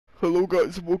Hello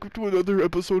guys, welcome to another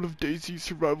episode of DayZ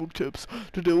Survival Tips.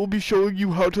 Today we'll be showing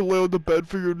you how to lay on the bed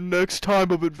for your next time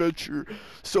of adventure.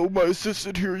 So my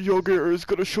assistant here, Young Air, is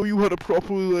going to show you how to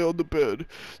properly lay on the bed.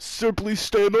 Simply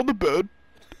stand on the bed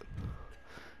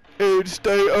and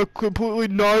stay completely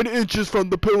 9 inches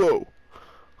from the pillow.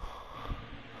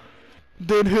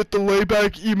 Then hit the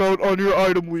layback emote on your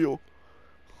item wheel.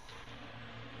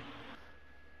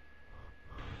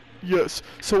 Yes,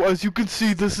 so as you can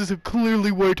see, this is a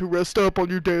clearly way to rest up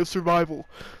on your day of survival.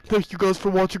 Thank you guys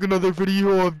for watching another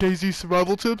video of DayZ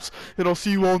Survival Tips, and I'll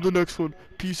see you all in the next one.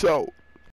 Peace out.